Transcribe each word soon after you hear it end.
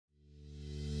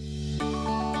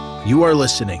You are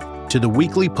listening to the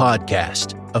weekly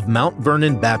podcast of Mount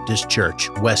Vernon Baptist Church,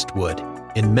 Westwood,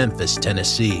 in Memphis,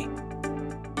 Tennessee.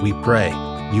 We pray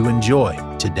you enjoy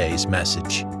today's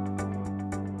message.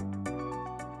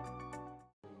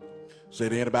 Say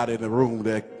to anybody in the room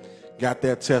that got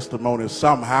that testimony,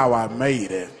 somehow I made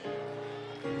it.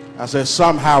 I said,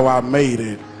 somehow I made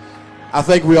it. I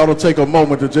think we ought to take a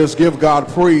moment to just give God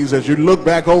praise as you look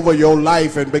back over your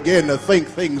life and begin to think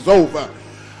things over.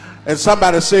 And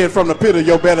somebody said from the pit of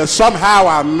your belly, somehow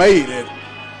I made it.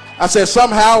 I said,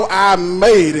 somehow I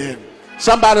made it.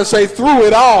 Somebody say, through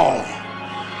it all.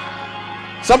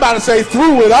 Somebody say,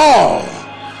 through it all.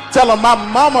 Tell them my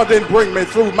mama didn't bring me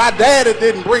through. My daddy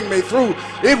didn't bring me through.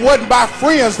 It wasn't my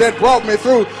friends that brought me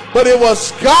through, but it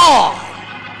was God.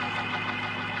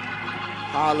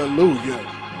 Hallelujah.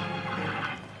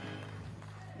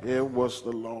 It was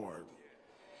the Lord.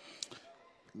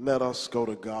 Let us go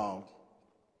to God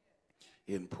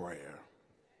in prayer.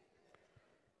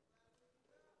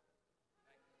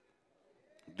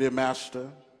 Dear Master,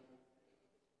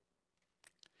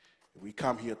 we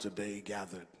come here today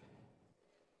gathered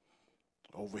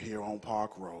over here on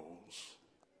Park Rose,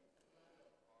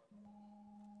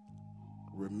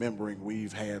 remembering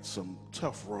we've had some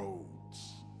tough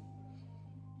roads,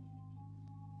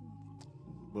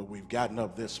 but we've gotten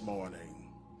up this morning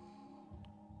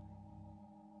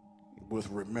with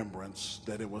remembrance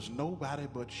that it was nobody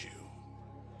but you.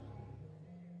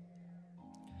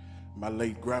 My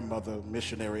late grandmother,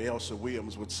 missionary Elsa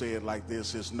Williams, would say it like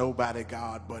this: it's nobody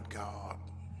God but God.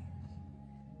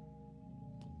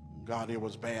 God, it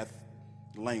was bad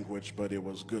language, but it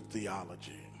was good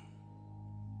theology.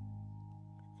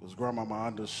 Because grandmama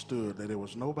understood that it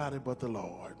was nobody but the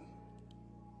Lord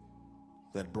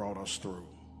that brought us through.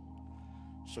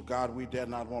 So God, we did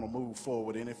not want to move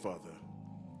forward any further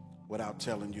without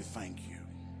telling you thank you.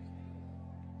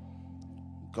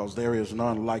 Because there is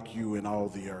none like you in all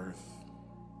the earth.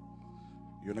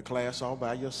 You're in a class all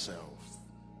by yourself.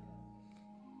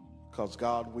 Because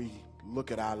God, we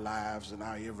look at our lives and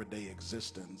our everyday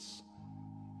existence,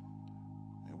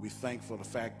 and we thank for the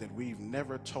fact that we've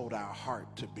never told our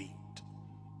heart to beat.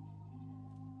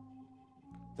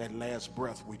 That last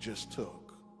breath we just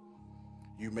took,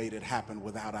 you made it happen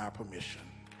without our permission.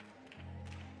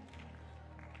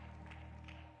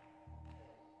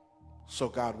 So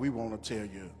God, we want to tell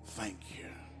you thank you,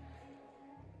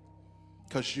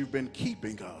 because you've been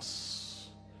keeping us,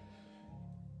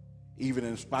 even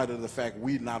in spite of the fact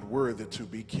we're not worthy to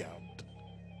be kept.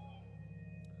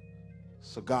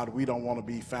 So God, we don't want to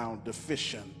be found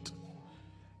deficient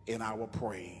in our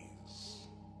praise.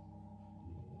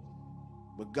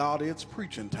 But God, it's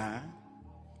preaching time.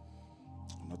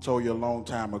 And I told you a long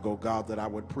time ago, God, that I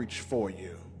would preach for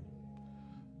you.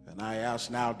 And I ask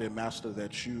now, dear Master,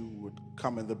 that you would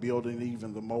come in the building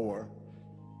even the more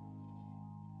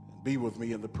and be with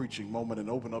me in the preaching moment and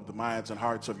open up the minds and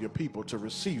hearts of your people to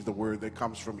receive the word that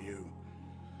comes from you.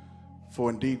 For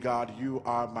indeed, God, you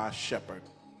are my shepherd,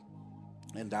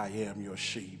 and I am your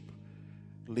sheep.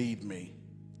 Lead me,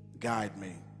 guide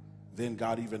me, then,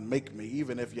 God, even make me,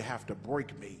 even if you have to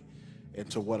break me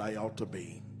into what I ought to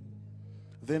be.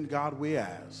 Then, God, we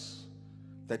ask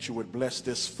that you would bless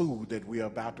this food that we are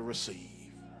about to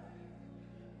receive,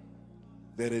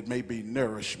 that it may be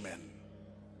nourishment,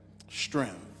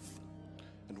 strength,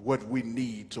 and what we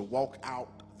need to walk out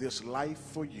this life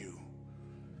for you,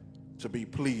 to be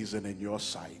pleasing in your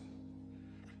sight.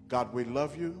 God, we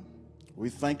love you, we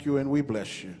thank you, and we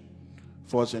bless you.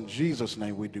 For it's in Jesus'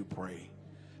 name we do pray.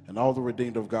 And all the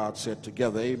redeemed of God said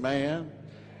together, amen,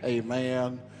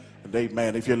 amen, and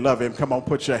amen. If you love him, come on,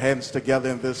 put your hands together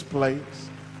in this place.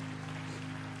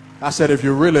 I said, if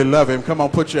you really love him, come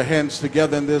on, put your hands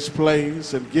together in this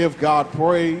place and give God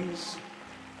praise.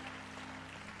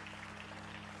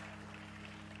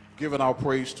 Giving our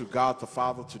praise to God the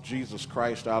Father, to Jesus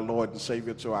Christ, our Lord and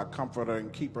Savior, to our comforter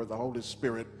and keeper, the Holy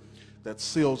Spirit that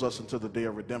seals us into the day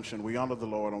of redemption. We honor the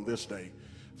Lord on this day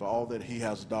for all that he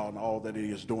has done, all that he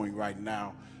is doing right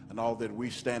now, and all that we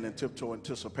stand in tiptoe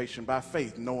anticipation by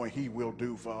faith, knowing he will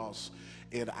do for us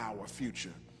in our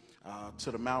future. To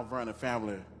the Mount Vernon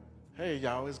family, hey,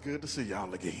 y'all, it's good to see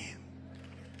y'all again.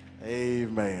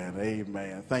 Amen,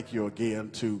 amen. Thank you again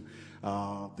to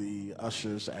the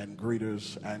ushers and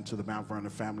greeters and to the Mount Vernon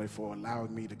family for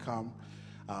allowing me to come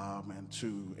and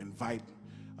to invite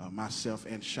myself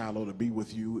and Shiloh to be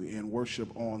with you in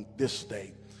worship on this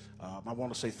day. I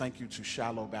want to say thank you to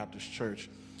Shiloh Baptist Church.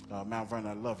 Mount Vernon,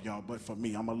 I love y'all, but for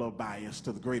me, I'm a little biased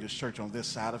to the greatest church on this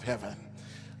side of heaven.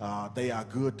 They are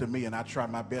good to me, and I try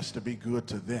my best to be good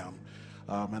to them.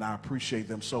 And I appreciate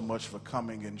them so much for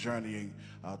coming and journeying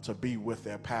to be with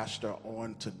their pastor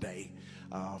on today,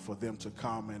 for them to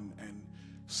come and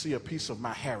see a piece of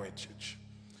my heritage,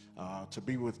 to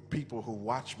be with people who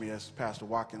watch me, as Pastor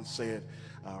Watkins said,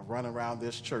 run around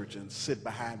this church and sit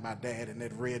behind my dad in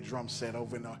that red drum set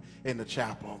over in the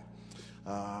chapel,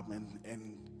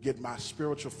 and get my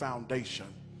spiritual foundation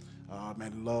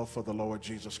and love for the Lord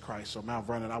Jesus Christ. So Mount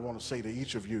Vernon, I want to say to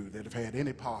each of you that have had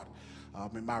any part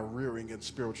in my rearing and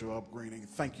spiritual upbringing,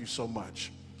 thank you so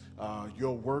much.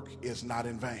 Your work is not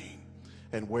in vain.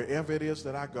 And wherever it is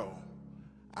that I go,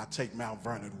 I take Mount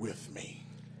Vernon with me.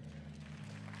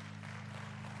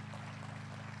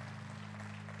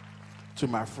 To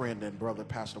my friend and brother,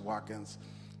 Pastor Watkins,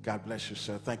 God bless you,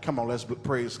 sir. Come on, let's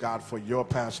praise God for your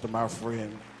pastor, my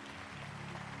friend.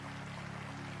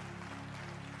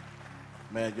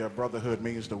 Man, your brotherhood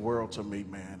means the world to me,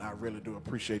 man. I really do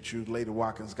appreciate you. Lady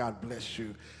Watkins, God bless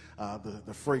you.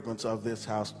 The fragrance of this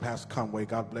house, Pastor Conway,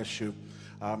 God bless you.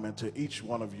 And to each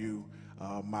one of you,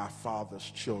 my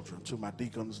father's children, to my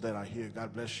deacons that are here,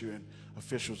 God bless you, and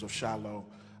officials of Shiloh,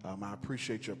 I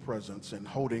appreciate your presence and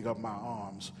holding up my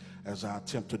arms as I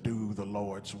attempt to do the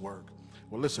Lord's work.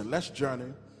 Well, listen, let's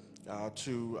journey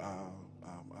to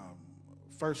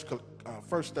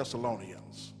First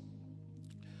Thessalonians.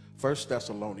 First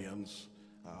Thessalonians,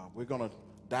 we're going to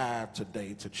dive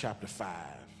today to chapter 5.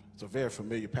 It's a very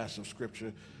familiar passage of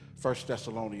scripture, First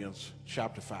Thessalonians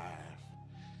chapter 5.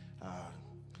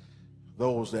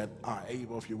 Those that are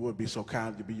able, if you would be so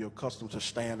kind to be accustomed to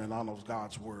stand and honor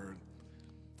God's word.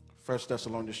 First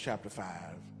Thessalonians chapter 5,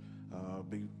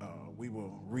 we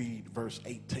will read verse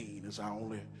 18 is our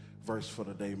only verse for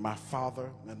today. My father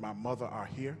and my mother are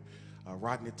here.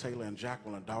 Rodney Taylor and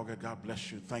Jacqueline Doggett, God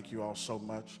bless you. Thank you all so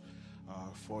much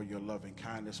for your loving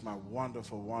kindness. My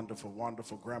wonderful, wonderful,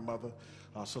 wonderful grandmother,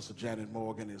 Sister Janet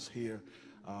Morgan, is here.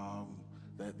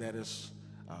 That is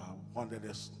one that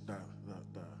is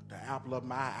the apple of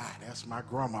my eye. That's my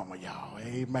grandmama, y'all.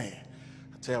 Amen.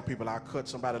 I tell people I cut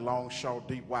somebody long, short,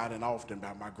 deep, wide, and often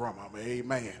by my grandmama.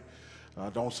 Amen.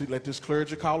 Don't let this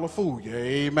clergy call a fool you.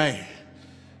 Amen.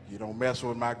 You don't mess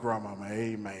with my grandmama.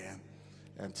 Amen.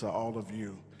 And to all of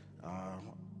you,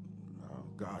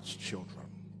 God's children.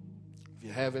 If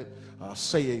you have it,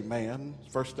 say amen.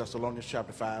 1 Thessalonians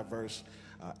chapter 5, verse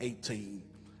 18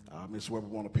 is where we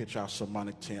want to pitch our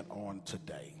sermonic tent on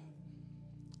today.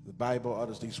 The Bible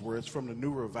utters these words from the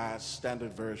New Revised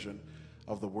Standard Version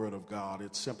of the Word of God.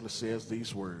 It simply says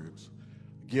these words: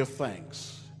 give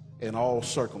thanks in all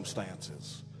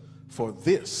circumstances, for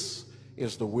this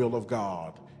is the will of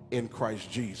God in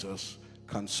Christ Jesus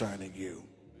concerning you.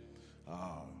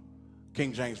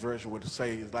 King James Version would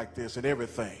say it like this: in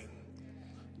everything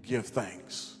give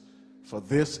thanks, for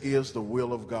this is the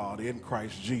will of God in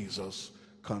Christ Jesus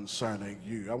concerning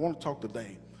you. I want to talk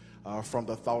today from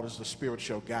the Thought is the Spirit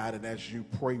Shall Guide, and as you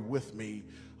pray with me,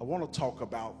 I want to talk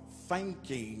about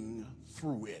thanking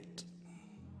through it.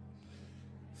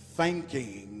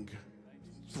 Thanking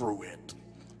through it.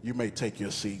 You may take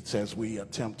your seats as we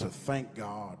attempt to thank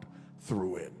God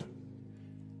through it.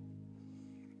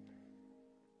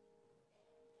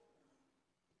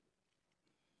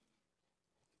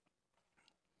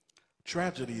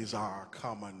 Tragedies are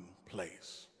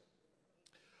commonplace.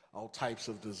 All types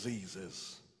of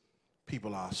diseases.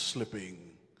 People are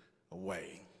slipping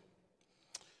away.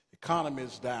 Economy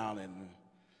is down and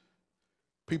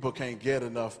people can't get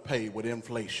enough pay with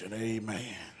inflation.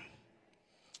 Amen.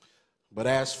 But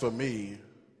as for me,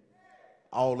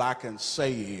 all I can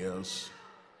say is,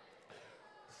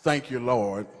 thank you,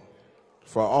 Lord,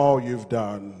 for all you've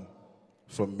done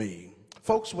for me.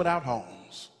 Folks without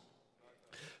homes,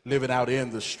 living out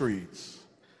in the streets,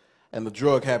 and the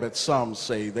drug habit, some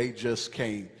say they just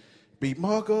can't be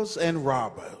muggers and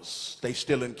robbers. They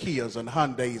stealing Kias and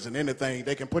Hyundais and anything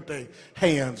they can put their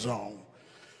hands on.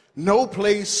 No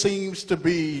place seems to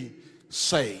be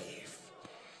safe.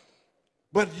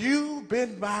 But you've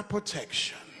been my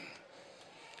protection.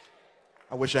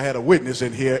 I wish I had a witness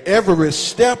in here every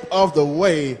step of the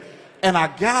way. And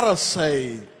I gotta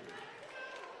say,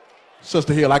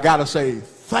 Sister Hill, I gotta say,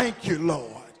 thank you,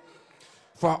 Lord,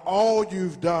 for all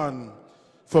you've done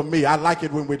for me. I like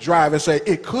it when we drive and say,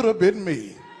 it could have been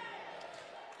me.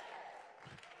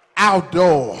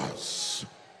 Outdoors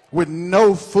with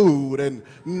no food and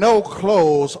no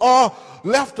clothes, or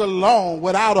left alone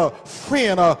without a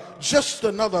friend, or just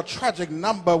another tragic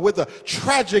number with a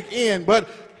tragic end, but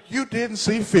you didn't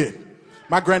see fit.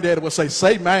 My granddaddy would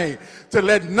say man, to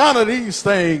let none of these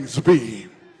things be.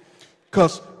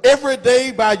 Because every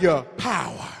day by your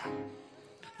power,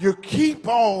 you keep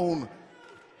on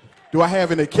Do I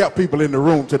have any kept people in the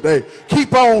room today?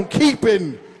 Keep on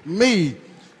keeping me.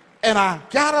 And I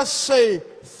gotta say,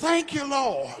 thank you,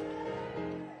 Lord,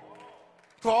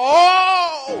 for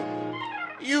all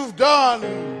you've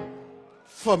done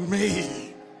for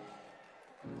me.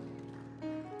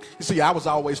 You see, I was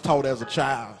always taught as a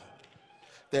child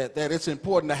that it's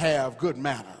important to have good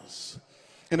manners.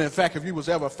 And in fact, if you was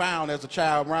ever found as a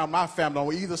child around my family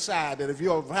on either side, that if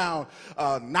you were found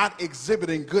not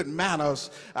exhibiting good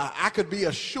manners, I could be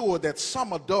assured that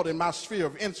some adult in my sphere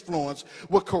of influence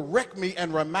would correct me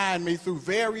and remind me through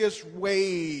various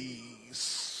ways.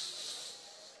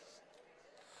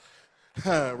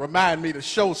 Remind me to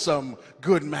show some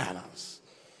good manners.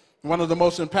 One of the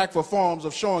most impactful forms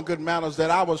of showing good manners that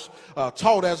I was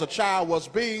taught as a child was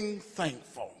being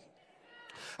thankful.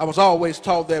 I was always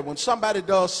taught that when somebody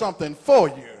does something for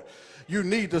you, you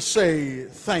need to say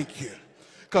thank you.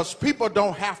 Because people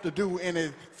don't have to do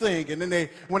anything, and then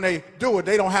when they do it,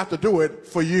 they don't have to do it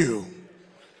for you.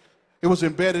 It was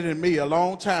embedded in me a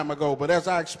long time ago, but as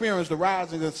I experienced the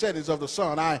risings and settings of the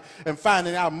sun, I am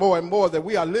finding out more and more that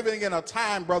we are living in a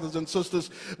time, brothers and sisters,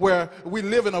 where we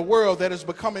live in a world that is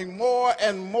becoming more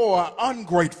and more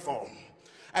ungrateful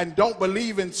and don't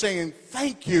believe in saying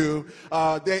thank you,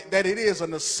 that it is a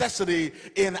necessity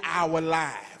in our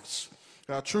lives.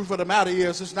 Truth of the matter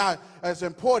is, it's not as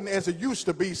important as it used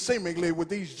to be, seemingly, with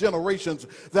these generations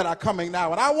that are coming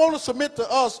now. And I want to submit to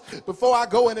us, before I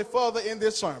go any further in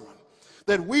this sermon,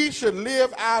 that we should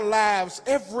live our lives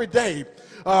every day,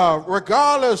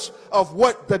 regardless of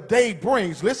what the day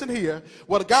brings. Listen here,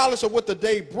 regardless of what the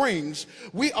day brings,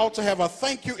 we ought to have a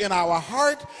thank you in our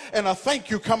heart and a thank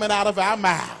you coming out of our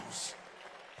mouths.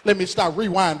 Let me stop,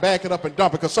 rewind, back it up and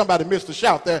dump it, because somebody missed a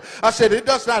shout there. I said it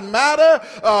does not matter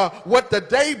what the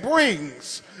day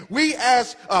brings. We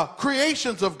as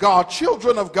creations of God,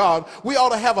 children of God, we ought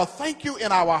to have a thank you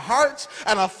in our hearts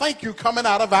and a thank you coming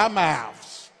out of our mouths.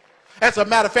 As a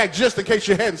matter of fact, just in case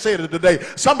you hadn't said it today,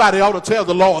 somebody ought to tell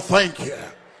the Lord thank you.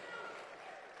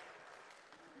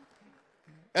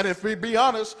 And if we be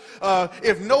honest,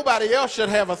 if nobody else should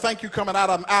have a thank you coming out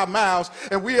of our mouths,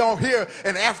 and we are here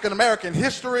in African American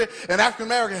history and African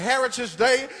American Heritage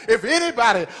Day, if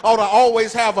anybody ought to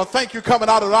always have a thank you coming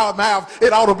out of our mouth,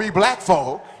 it ought to be black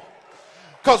folk.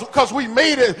 Because we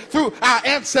made it through, our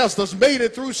ancestors made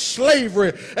it through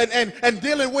slavery and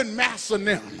dealing with massa and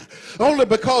them. Only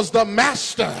because the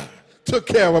master took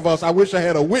care of us. I wish I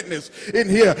had a witness in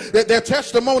here. Their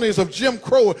testimonies of Jim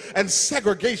Crow and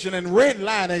segregation and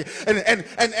redlining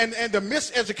and the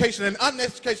miseducation and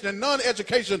uneducation and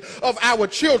non-education of our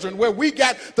children, where we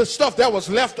got the stuff that was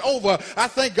left over. I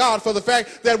thank God for the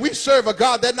fact that we serve a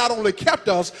God that not only kept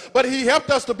us, but he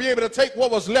helped us to be able to take what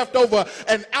was left over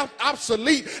and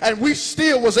obsolete, and we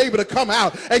still was able to come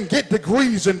out and get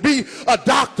degrees and be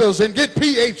doctors and get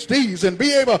PhDs and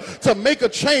be able to make a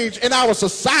change in our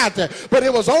society. But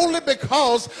it was only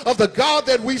because of the God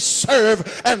that we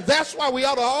serve, and that's why we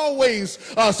ought to always,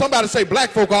 somebody say black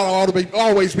folk ought to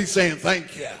always be saying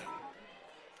thank you.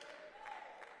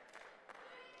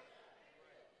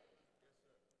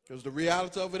 Because the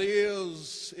reality of it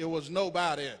is, it was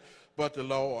nobody but the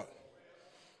Lord.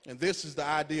 And this is the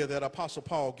idea that Apostle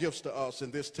Paul gives to us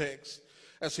in this text,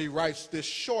 as he writes this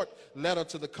short letter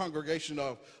to the congregation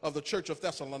of the church of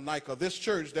Thessalonica, this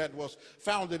church that was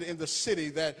founded in the city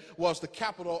that was the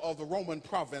capital of the Roman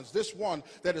province, this one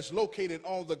that is located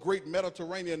on the great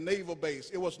Mediterranean naval base.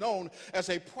 It was known as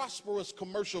a prosperous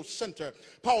commercial center.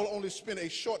 Paul only spent a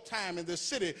short time in this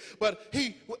city, but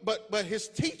his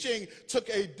teaching took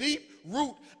a deep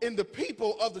root in the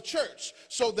people of the church,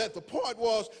 so that the point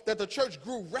was that the church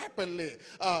grew rapidly.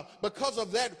 Because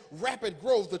of that rapid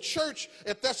growth, the church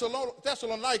at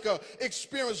Thessalonica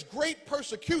experienced great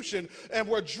persecution and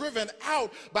were driven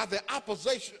out by the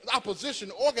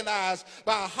opposition organized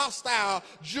by a hostile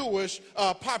Jewish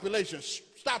population.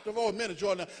 Stop for a minute,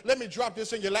 Jordan. Let me drop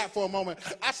this in your lap for a moment.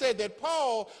 I said that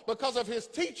Paul, because of his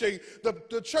teaching,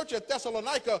 the church at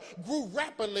Thessalonica grew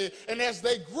rapidly, and as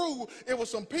they grew, it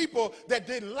was some people that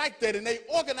didn't like that, and they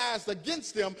organized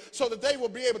against them so that they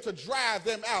would be able to drive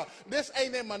them out. This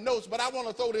ain't in my notes, but I want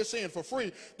to throw this in for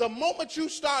free. The moment you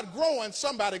start growing,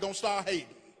 somebody gonna start hating.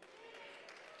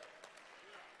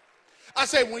 I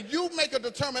say, when you make a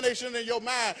determination in your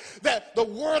mind that the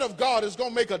word of God is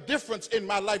going to make a difference in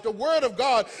my life, the word of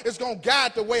God is going to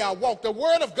guide the way I walk, the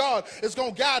word of God is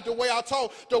going to guide the way I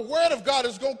talk, the word of God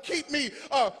is going to keep me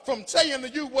from saying to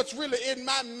you what's really in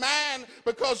my mind,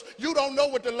 because you don't know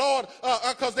what the Lord,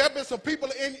 because there have been some people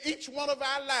in each one of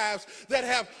our lives that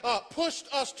have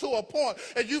pushed us to a point,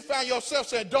 and you find yourself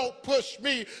saying, don't push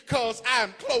me because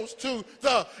I'm close to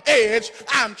the edge.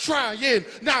 I'm trying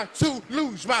not to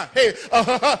lose my head.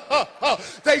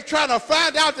 They trying to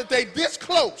find out that they this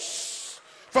close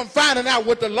from finding out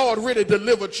what the Lord really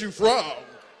delivered you from.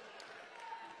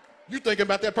 You thinking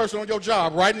about that person on your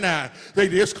job right now. They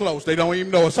this close. They don't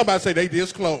even know it. Somebody say they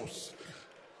this close.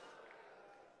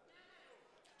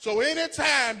 So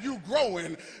anytime you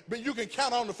growing, but you can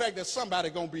count on the fact that somebody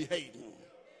going to be hating.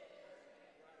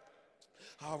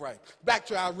 All right, back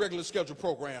to our regular scheduled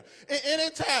program.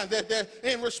 Anytime that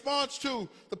in response to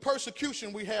the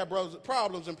persecution we have, brothers,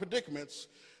 problems and predicaments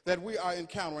that we are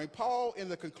encountering, Paul, in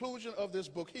the conclusion of this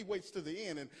book, he waits to the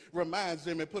end and reminds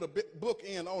them and put a book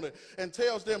end on it and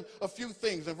tells them a few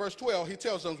things. In verse 12, he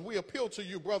tells them, we appeal to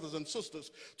you, brothers and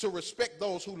sisters, to respect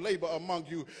those who labor among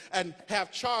you and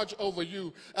have charge over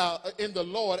you in the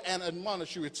Lord and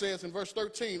admonish you. It says in verse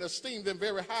 13, esteem them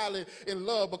very highly in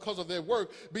love because of their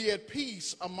work. Be at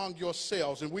peace among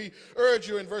yourselves. And we urge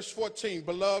you in verse 14,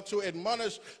 beloved, to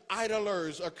admonish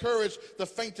idlers, encourage the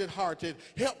fainted-hearted,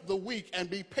 help the weak, and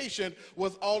be patient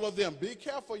with all of them. Be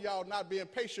careful, y'all, not being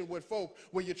patient with folk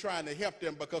when you're trying to help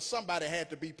them, because somebody had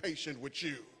to be patient with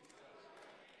you.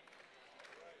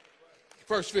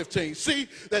 Verse 15, see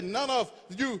that none of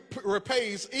you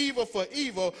repays evil for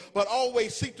evil, but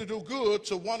always seek to do good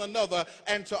to one another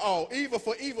and to all. Evil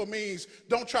for evil means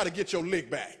don't try to get your lick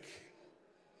back.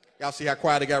 Y'all see how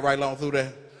quiet it got right along through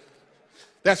there?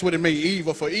 That's what it means,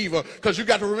 evil for evil, because you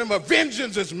got to remember,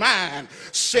 vengeance is mine,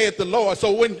 said the Lord.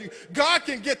 So when God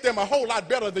can get them a whole lot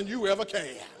better than you ever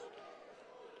can.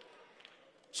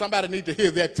 Somebody need to hear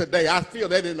that today. I feel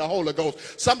that in the Holy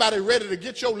Ghost. Somebody ready to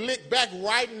get your lick back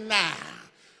right now.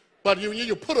 But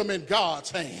you put them in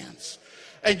God's hands.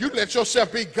 And you let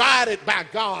yourself be guided by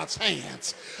God's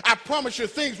hands. I promise you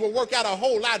things will work out a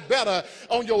whole lot better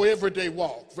on your everyday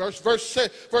walk. Verse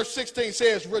 16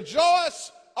 says,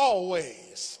 rejoice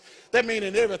always. That means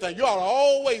in everything. You ought to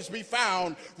always be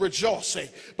found rejoicing.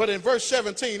 But in verse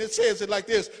 17, it says it like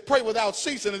this, pray without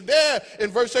ceasing. And there in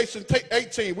verse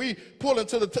 18, we pull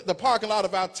into the parking lot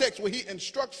of our text where he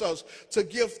instructs us to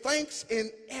give thanks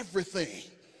in everything,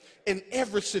 in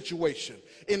every situation,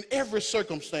 in every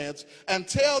circumstance, and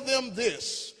tell them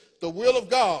this, the will of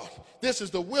God. This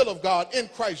is the will of God in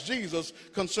Christ Jesus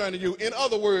concerning you. In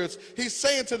other words, he's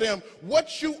saying to them,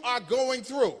 what you are going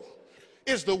through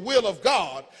is the will of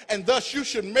God, and thus you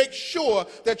should make sure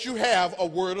that you have a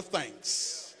word of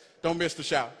thanks. Don't miss the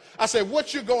shout. I said,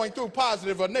 what you're going through,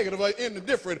 positive or negative or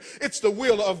indifferent, it's the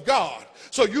will of God.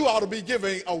 So you ought to be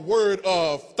giving a word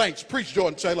of thanks. Preach,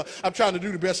 Jordan Taylor. I'm trying to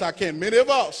do the best I can. Many of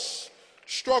us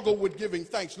struggle with giving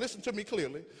thanks. Listen to me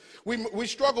clearly. We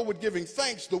struggle with giving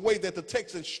thanks the way that the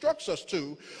text instructs us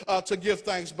to give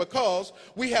thanks, because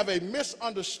we have a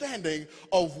misunderstanding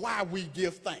of why we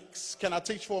give thanks. Can I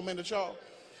teach for a minute, y'all?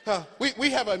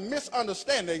 We have a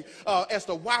misunderstanding as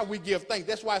to why we give thanks.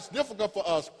 That's why it's difficult for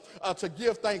us to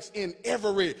give thanks in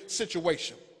every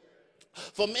situation.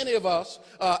 For many of us,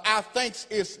 our thanks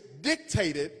is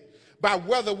dictated by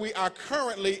whether we are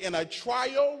currently in a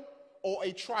trial or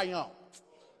a triumph.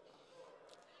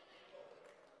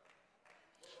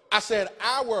 I said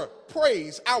our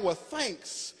praise, our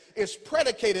thanks is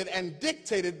predicated and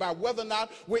dictated by whether or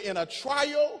not we're in a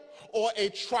trial or a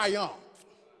triumph.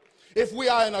 If we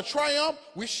are in a triumph,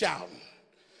 we're shouting.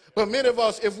 But many of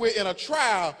us, if we're in a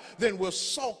trial, then we're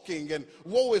sulking and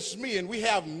woe is me, and we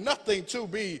have nothing to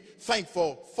be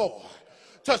thankful for.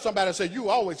 Touch somebody and say, you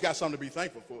always got something to be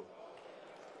thankful for.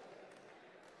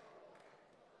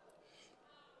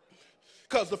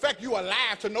 Because the fact you're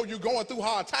alive to know you're going through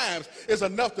hard times is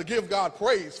enough to give God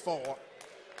praise for.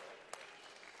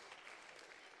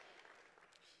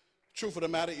 Truth of the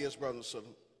matter is, brothers and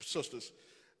sisters,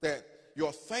 that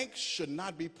your thanks should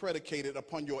not be predicated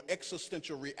upon your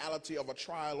existential reality of a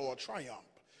trial or a triumph,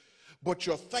 but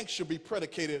your thanks should be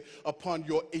predicated upon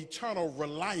your eternal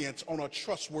reliance on a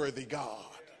trustworthy God.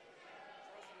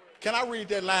 Can I read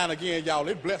that line again, y'all?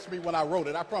 It blessed me when I wrote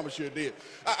it. I promise you it did.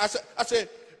 I said,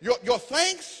 your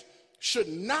thanks should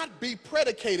not be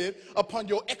predicated upon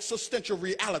your existential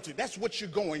reality. That's what you're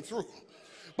going through.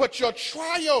 But your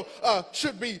trial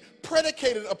should be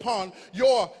predicated upon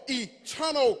your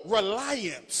eternal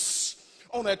reliance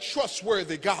on a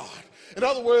trustworthy God. In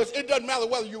other words, it doesn't matter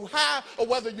whether you're high or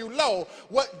whether you're low.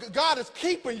 What God is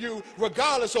keeping you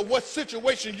regardless of what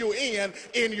situation you're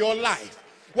in your life.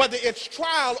 Whether it's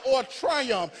trial or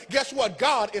triumph, guess what?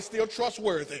 God is still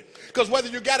trustworthy. Because whether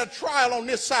you got a trial on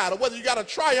this side or whether you got a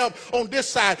triumph on this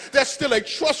side, there's still a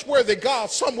trustworthy God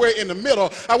somewhere in the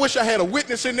middle. I wish I had a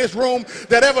witness in this room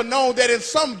that ever known that in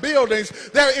some buildings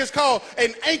there is called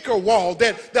an anchor wall.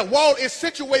 That wall is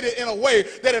situated in a way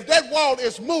that if that wall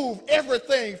is moved,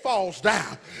 everything falls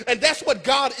down. And that's what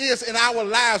God is in our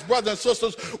lives, brothers and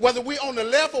sisters. Whether we're on the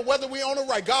left or whether we're on the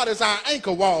right, God is our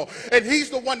anchor wall. And he's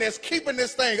the one that's keeping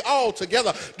this thing all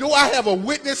together. Do I have a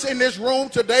witness in this room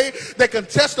today that can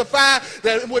testify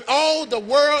that with all the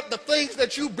world, the things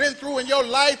that you've been through in your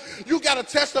life, you got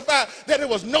to testify that it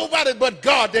was nobody but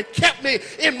God that kept me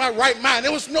in my right mind.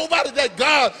 It was nobody that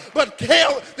God but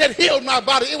that healed my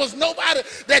body. It was nobody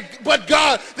but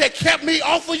God that kept me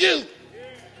off of you.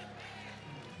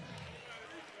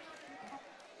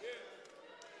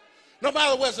 No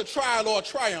matter whether it's a trial or a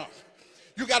triumph,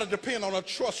 you got to depend on a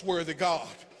trustworthy God.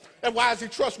 And why is he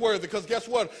trustworthy? Because guess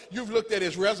what? You've looked at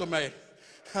his resume.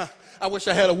 I wish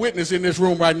I had a witness in this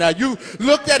room right now. You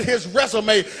looked at his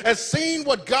resume and seen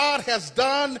what God has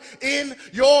done in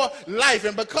your life.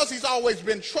 And because he's always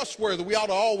been trustworthy, we ought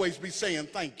to always be saying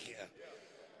thank you.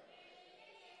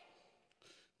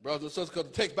 Brothers and sisters, because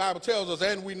the text Bible tells us,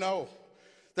 and we know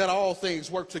that all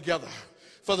things work together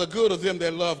for the good of them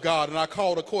that love God and are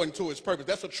called according to his purpose.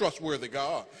 That's a trustworthy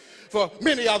God. For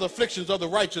many are the afflictions of the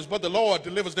righteous, but the Lord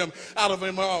delivers them out of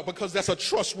them all, because that's a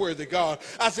trustworthy God.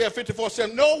 Isaiah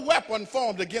 54:7, no weapon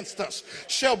formed against us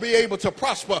shall be able to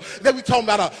prosper. Then we talking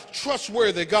about a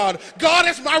trustworthy God. God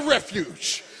is my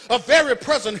refuge, a very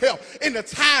present help in the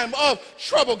time of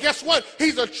trouble. Guess what?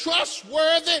 He's a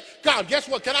trustworthy God. Guess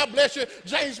what? Can I bless you?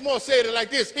 James Moore said it like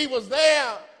this: he was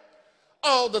there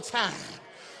all the time.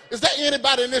 Is there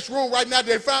anybody in this room right now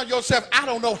that found yourself, I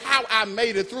don't know how I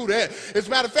made it through that? As a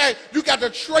matter of fact, you got to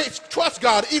trust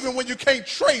God even when you can't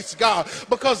trace God,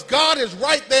 because God is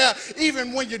right there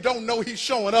even when you don't know he's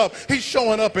showing up. He's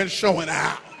showing up and showing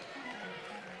out.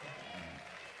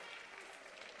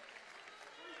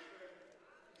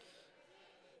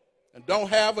 And don't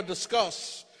have a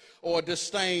disgust or a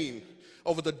disdain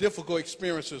over the difficult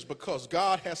experiences, because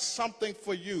God has something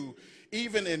for you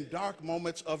even in dark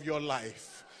moments of your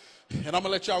life. And I'm going to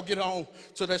let y'all get on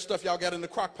to that stuff y'all got in the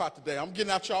crock pot today. I'm getting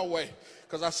out y'all way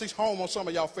because I see home on some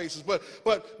of y'all faces. But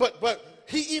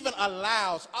he even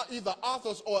allows, either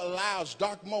authors or allows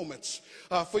dark moments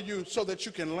for you so that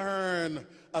you can learn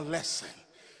a lesson.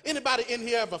 Anybody in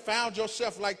here ever found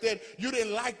yourself like that? You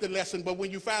didn't like the lesson, but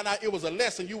when you found out it was a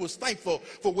lesson, you was thankful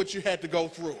for what you had to go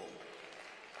through.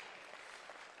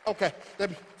 Okay,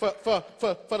 for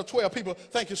the 12 people,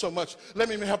 thank you so much. Let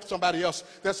me help somebody else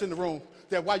that's in the room,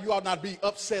 that why you ought not be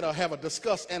upset or have a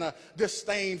disgust and a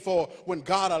disdain for when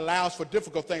God allows for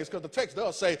difficult things, because the text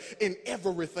does say, in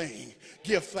everything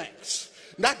give thanks.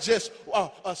 Not just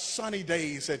sunny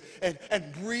days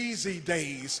and breezy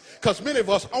days, because many of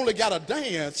us only got to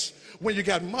dance when you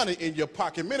got money in your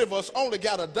pocket. Many of us only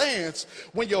got to dance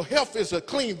when your health is a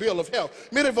clean bill of health.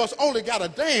 Many of us only got to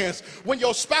dance when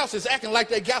your spouse is acting like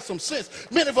they got some sense.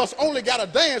 Many of us only got to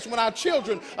dance when our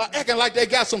children are acting like they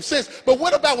got some sense. But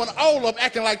what about when all of them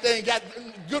acting like they ain't got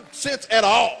good sense at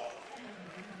all?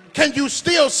 Can you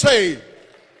still say,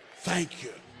 thank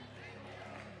you?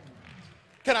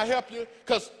 Can I help you?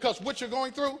 Because what you're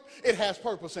going through, it has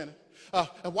purpose in it.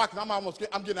 And why?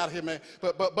 I'm getting out of here, man.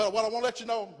 But what I want to let you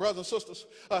know, brothers and sisters,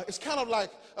 it's kind of like,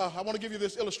 I want to give you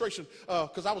this illustration,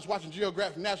 because I was watching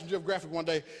National Geographic one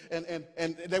day,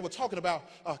 and they were talking about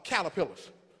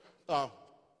caterpillars,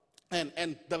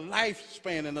 and the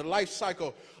lifespan and the life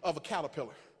cycle of a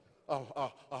caterpillar,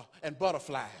 and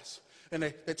butterflies. And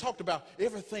they talked about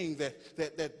everything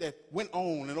that went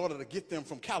on in order to get them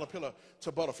from caterpillar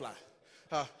to butterfly.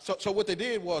 So what they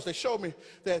did was they showed me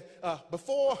that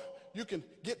before you can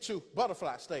get to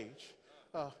butterfly stage,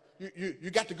 you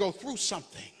got to go through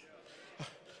something.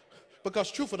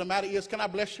 Because truth of the matter is, can I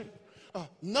bless you?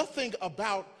 Nothing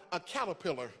about a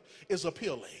caterpillar is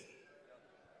appealing.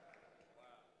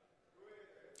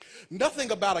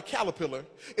 Nothing about a caterpillar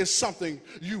is something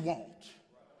you want.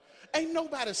 Ain't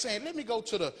nobody saying, let me go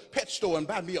to the pet store and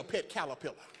buy me a pet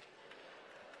caterpillar.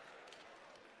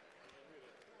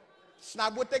 It's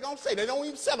not what they're going to say. They don't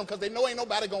even sell them because they know ain't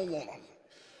nobody going to want them.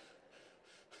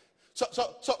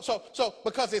 So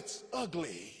because it's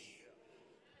ugly,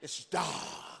 it's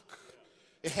dark,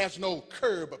 it has no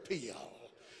curb appeal.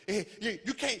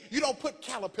 You don't put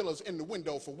caterpillars in the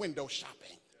window for window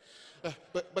shopping,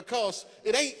 but because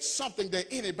it ain't something that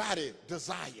anybody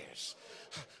desires.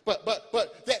 But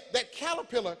that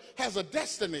caterpillar has a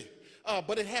destiny,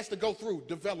 but it has to go through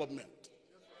development.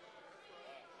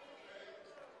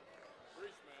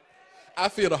 I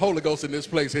feel the Holy Ghost in this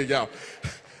place here, y'all.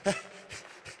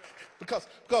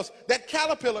 because that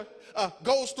caterpillar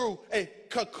goes through a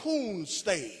cocoon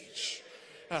stage.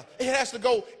 It has to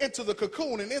go into the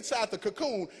cocoon, and inside the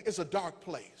cocoon is a dark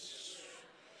place.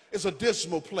 It's a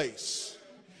dismal place.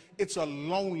 It's a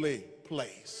lonely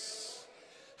place.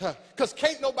 Because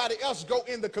can't nobody else go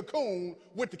in the cocoon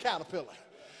with the caterpillar.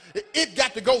 It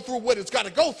got to go through what it's got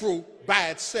to go through by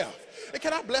itself. And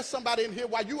can I bless somebody in here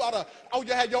while you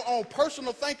have your own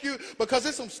personal thank you, because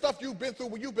there's some stuff you've been through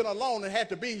where you've been alone and had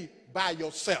to be by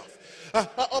yourself.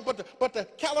 But the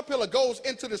caterpillar goes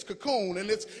into this cocoon, and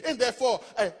it's in there for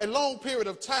a long period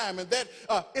of time, and that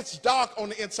it's dark on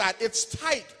the inside. It's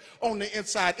tight on the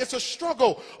inside. It's a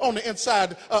struggle on the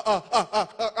inside.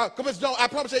 I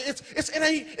promise you,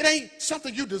 it ain't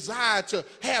something you desire to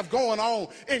have going on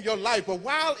in your life. But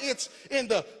while it's in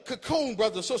the cocoon,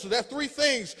 brothers and sisters, there are three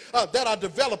things that are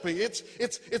developing.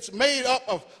 It's made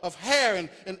up of hair, and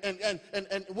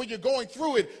when you're going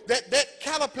through it, that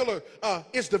caterpillar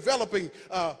is developing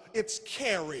its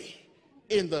carry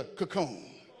in the cocoon.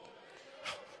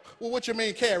 Well, what you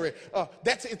mean carry?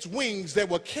 That's its wings that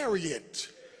will carry it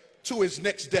to its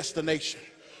next destination.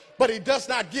 But it does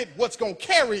not get what's going to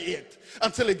carry it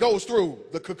until it goes through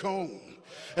the cocoon.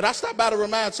 And I stop by to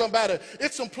remind somebody,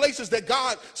 it's some places that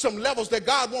God, some levels that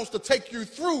God wants to take you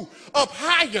through up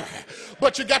higher.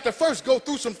 But you got to first go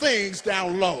through some things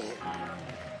down low.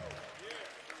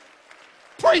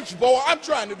 Preach, boy. I'm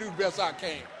trying to do the best I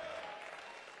can.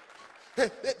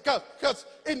 Because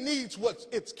it needs what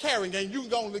it's carrying, and you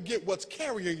can only get what's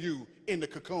carrying you in the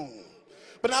cocoon.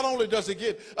 But not only does it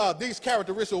get these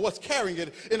characteristics of what's carrying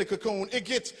it in the cocoon, it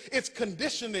gets its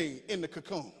conditioning in the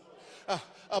cocoon.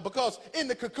 Because in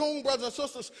the cocoon, brothers and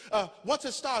sisters, once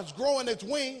it starts growing its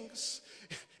wings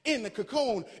in the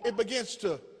cocoon, it begins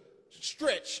to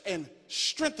stretch and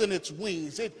strengthen its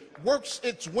wings. It works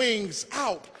its wings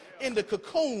out in the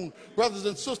cocoon, brothers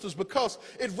and sisters, because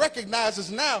it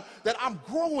recognizes now that I'm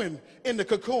growing in the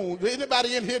cocoon.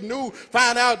 Anybody in here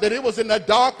find out that it was in that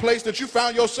dark place that you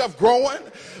found yourself growing?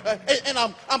 And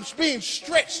I'm being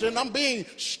stretched and I'm being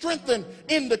strengthened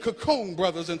in the cocoon,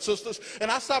 brothers and sisters. And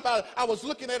I was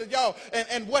looking at it, y'all,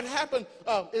 and what happened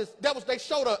they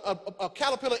showed a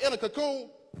caterpillar in a cocoon,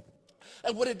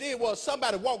 and what it did was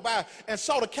somebody walked by and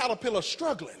saw the caterpillar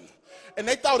struggling, and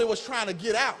they thought it was trying to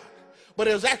get out. But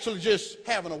it was actually just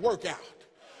having a workout.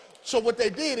 So what they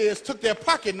did is took their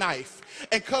pocket knife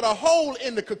and cut a hole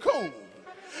in the cocoon.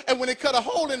 And when they cut a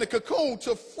hole in the cocoon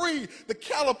to free the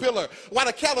caterpillar, while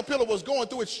the caterpillar was going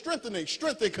through its strength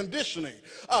and conditioning,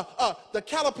 the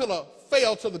caterpillar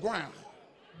fell to the ground.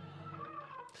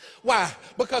 Why?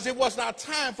 Because it was not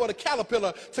time for the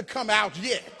caterpillar to come out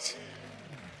yet.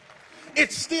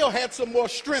 It still had some more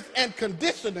strength and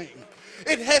conditioning.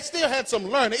 It still had some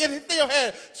learning. It still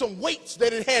had some weights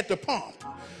that it had to pump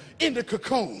in the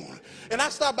cocoon. And I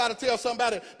stopped by to tell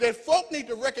somebody that folk need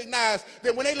to recognize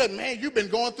that when they look, man, you've been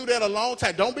going through that a long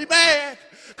time. Don't be mad,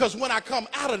 because when I come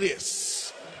out of this,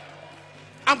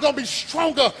 I'm going to be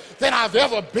stronger than I've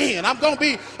ever been. I'm going to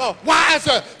be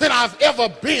wiser than I've ever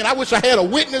been. I wish I had a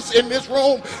witness in this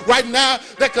room right now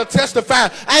that could testify.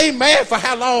 I ain't mad for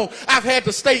how long I've had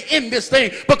to stay in this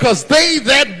thing, because they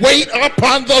that wait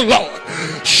upon the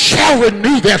Lord shall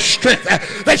renew their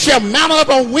strength. They shall mount up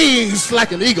on wings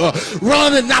like an eagle,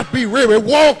 run and not be weary,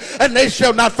 walk and they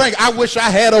shall not faint. I wish I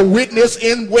had a witness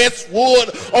in Westwood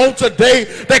on today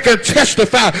that can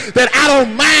testify that I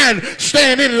don't mind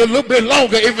staying in it a little bit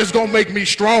longer if it's going to make me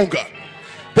stronger.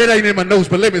 That ain't in my notes,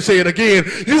 but let me say it again.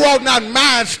 You ought not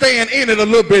mind staying in it a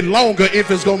little bit longer if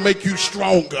it's going to make you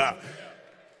stronger.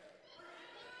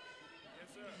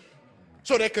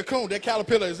 So that cocoon, that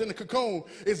caterpillar is in the cocoon,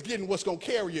 is getting what's going to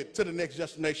carry it to the next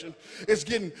destination. It's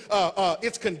getting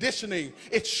its conditioning,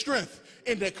 its strength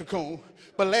in that cocoon.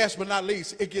 But last but not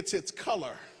least, it gets its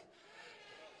color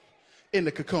in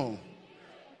the cocoon.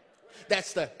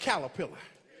 That's the caterpillar.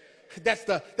 That's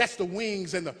the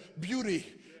wings and the beauty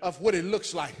of what it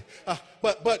looks like.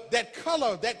 But that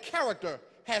color, that character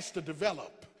has to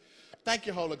develop. Thank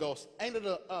you, Holy Ghost. Ain't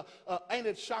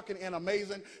it shocking and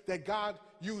amazing that God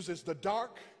uses the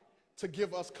dark to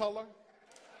give us color?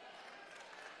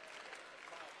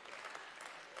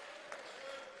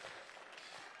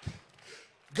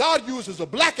 God uses a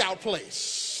blackout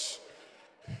place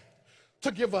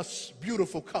to give us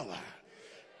beautiful color.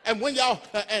 And when y'all,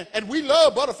 and we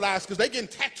love butterflies because they getting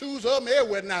tattoos of them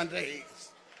everywhere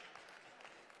nowadays.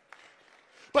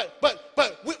 But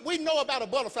we know about a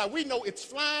butterfly. We know it's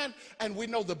flying, and we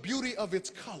know the beauty of its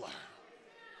color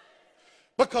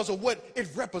because of what it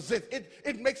represents.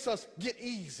 It makes us get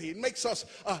easy. It makes us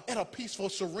at a peaceful,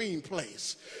 serene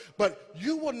place. But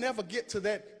you will never get to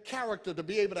that character to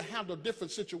be able to handle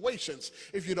different situations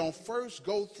if you don't first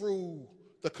go through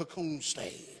the cocoon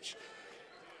stage.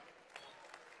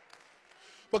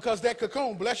 Because that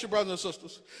cocoon, bless you, brothers and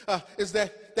sisters, is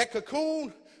that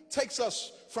cocoon takes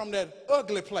us from that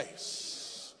ugly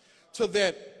place to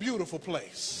that beautiful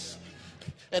place.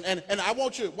 And I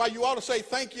want you, while you ought to say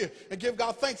thank you and give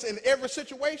God thanks in every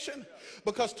situation,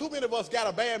 because too many of us got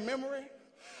a bad memory,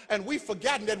 and we've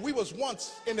forgotten that we was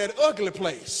once in that ugly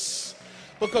place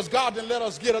because God didn't let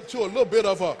us get up to a little bit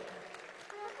of a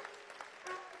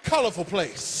colorful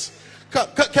place.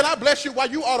 Can I bless you? Why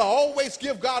you ought to always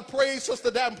give God praise,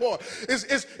 Sister Davenport,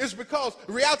 is because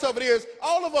the reality of it is,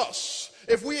 all of us,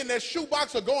 if we in that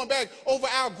shoebox or going back over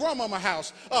our grandmama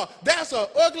house, that's an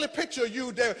ugly picture of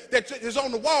you that is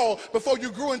on the wall before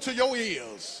you grew into your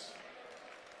ears.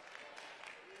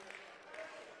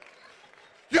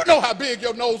 You know how big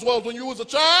your nose was when you was a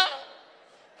child,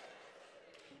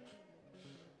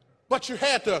 but you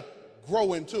had to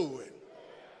grow into it.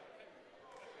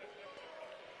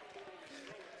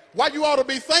 Why you ought to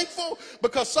be thankful?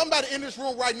 Because somebody in this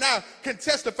room right now can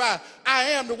testify, I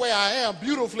am the way I am,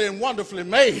 beautifully and wonderfully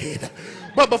made.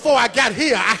 But before I got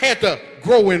here, I had to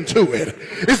grow into it.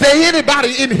 Is there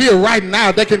anybody in here right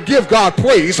now that can give God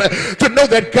praise to know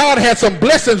that God had some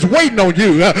blessings waiting on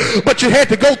you, but you had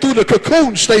to go through the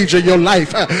cocoon stage of your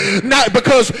life, not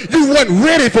because you weren't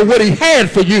ready for what he had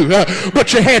for you,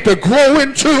 but you had to grow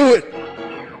into it.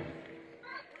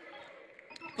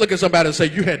 Look at somebody and say,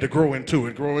 you had to grow into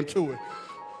it, grow into it.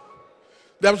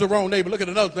 That was the wrong neighbor. Look at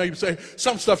another neighbor and say,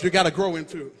 some stuff you got to grow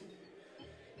into.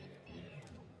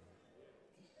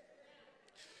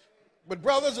 But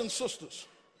brothers and sisters,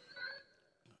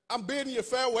 I'm bidding you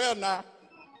farewell now.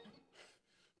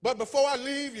 But before I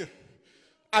leave you,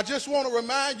 I just want to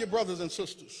remind you, brothers and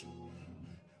sisters,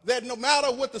 that no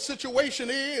matter what the situation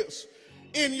is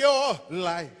in your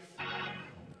life,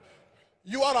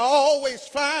 you ought to always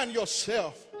find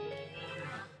yourself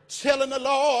telling the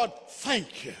Lord,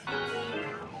 thank you.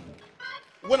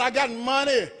 When I got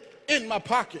money in my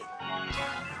pocket,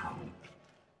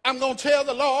 I'm going to tell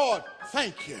the Lord,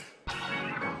 thank you.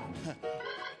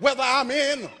 Whether I'm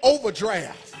in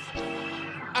overdraft,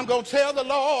 I'm going to tell the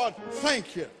Lord,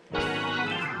 thank you.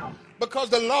 Because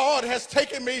the Lord has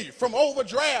taken me from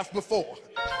overdraft before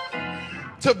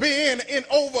to being in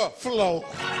overflow.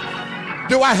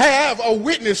 Do I have a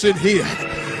witness in here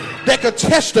that could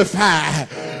testify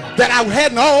that I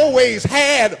hadn't always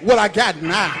had what I got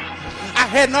now? I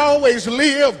hadn't always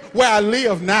lived where I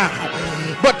live now,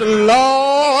 but the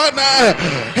Lord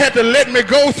had to let me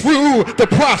go through the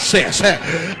process.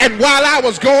 And while I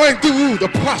was going through the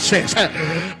process,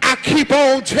 I keep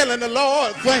on telling the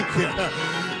Lord, thank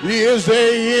you. Is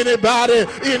there anybody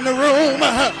in the room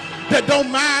that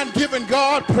don't mind giving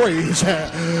God praise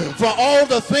for all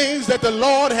the things that the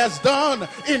Lord has done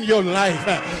in your life?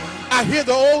 I hear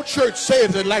the old church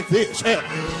says it like this: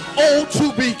 oh,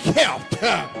 to be kept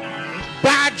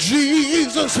by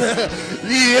Jesus.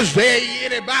 Is there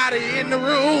anybody in the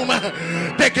room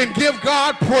that can give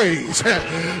God praise,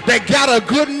 that got a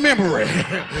good memory?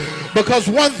 Because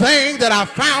one thing that I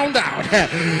found out,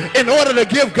 in order to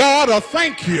give God a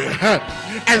thank you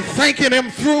and thanking him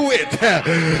through it,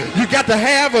 you got to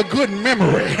have a good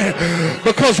memory.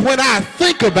 Because when I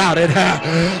think about it,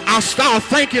 I start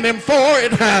thanking him for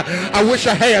it. I wish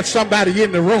I had somebody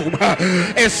in the room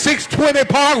at 620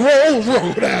 Park Rose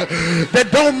Road that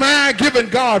don't mind giving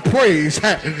God praise,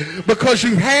 because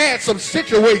you've had some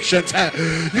situations,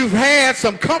 you've had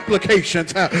some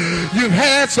complications, you've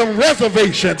had some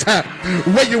reservations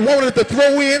where you wanted to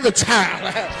throw in the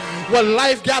towel. Well,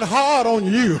 life got hard on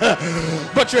you,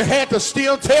 but you had to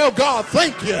still tell God,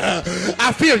 thank you.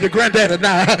 I feel you, granddaddy,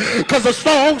 now, because the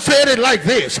song said it like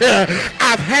this: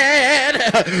 I've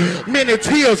had many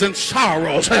tears and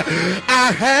sorrows.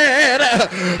 I had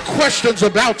questions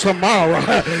about tomorrow.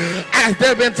 There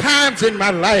have been times in my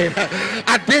life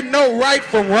I didn't know right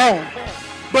from wrong.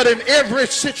 But in every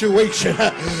situation,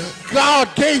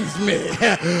 God gave me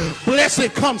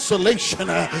blessed consolation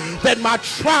that my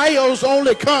trials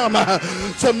only come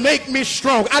to make me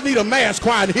strong. I need a mass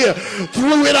choir here.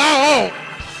 Through it all,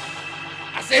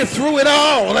 I said through it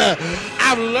all, I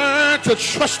I've learned to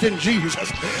trust in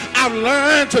Jesus. I've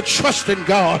learned to trust in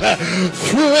God.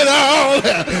 Through it all,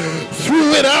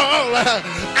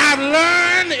 I've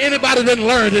learned, anybody that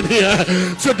learned it here,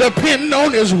 to depend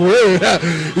on his word.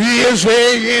 Is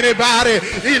there anybody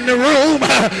in the room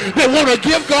that want to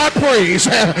give God praise?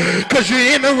 Because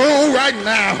you're in the room right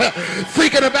now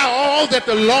thinking about all that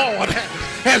the Lord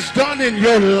has done in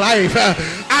your life.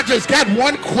 I just got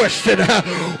one question.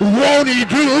 Won't he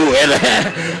do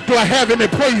it? Do I have any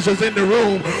praises in the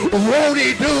room? Won't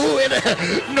he do it?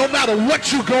 No matter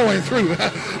what you're going through,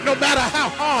 no matter how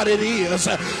hard it is,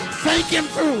 think him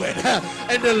through it.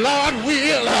 And the Lord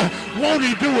will. Won't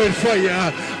he do it for you?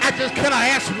 Can I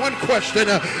ask one question?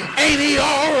 Ain't he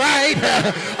all right?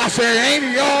 I said, ain't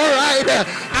he all right?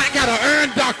 I got to earn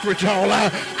doctorate, y'all.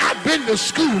 I've been to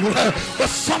school, but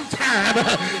sometimes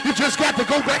you just got to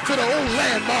go back to the old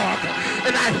landmark.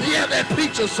 And I hear that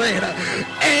preacher saying,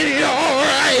 ain't he all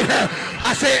right?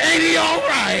 I say, ain't he all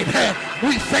right?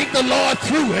 We thank the Lord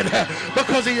through it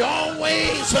because he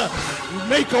always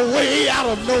make a way out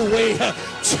of no way.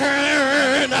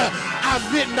 Turn our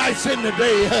midnights in the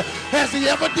day. Has he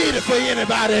ever did it for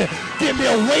anybody? Give me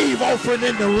a wave offering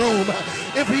in the room.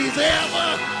 If he's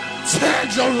ever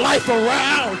turned your life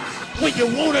around when you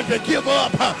wanted to give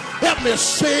up, help me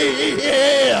say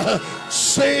yeah,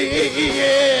 say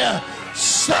yeah,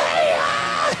 say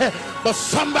yeah. But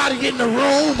somebody in the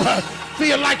room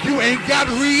feel like you ain't got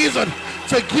reason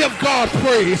to give God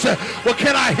praise. Well,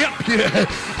 can I help you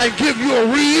and give you a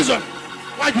reason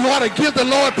why you ought to give the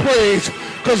Lord praise?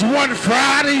 Because one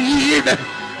Friday evening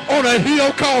on a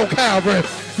hill called Calvary,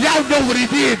 y'all know what he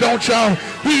did, don't y'all?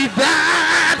 He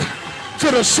died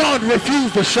till the sun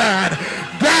refused to shine.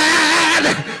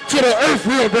 Died till the earth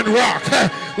reeled and rocked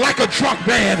like a drunk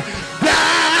man.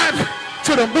 Died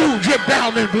till the moon dripped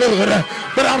down in blood.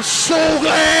 But I'm so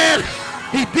glad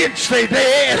he didn't stay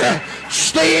dead.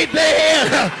 Stayed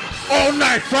dead all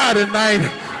night Friday night.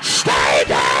 Stayed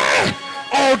dead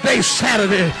all day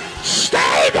Saturday.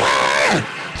 Stayed dead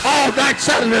all night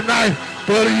Saturday night.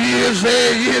 But is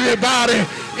there anybody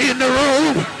in the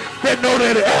room that know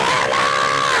that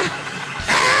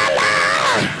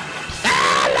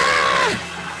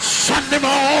Sunday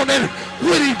morning,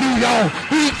 what'd he do, y'all?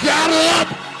 He got up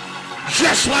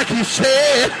just like he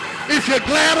said. If you're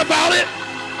glad about it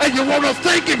and you want to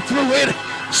thank him through it,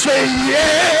 say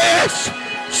yes.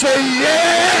 Say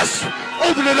yes.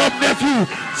 Open it up, nephew.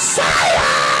 Say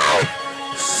it.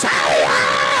 Say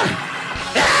it.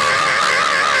 Yeah.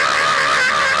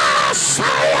 Say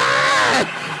it.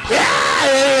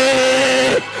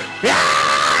 Yeah.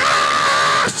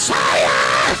 Yeah. Say it.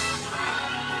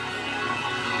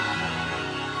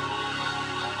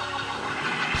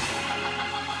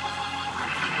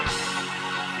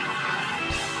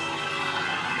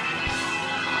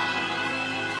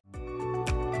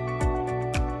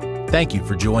 Thank you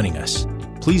for joining us.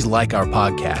 Please like our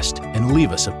podcast and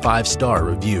leave us a 5-star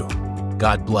review.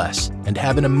 God bless and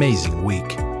have an amazing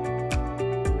week.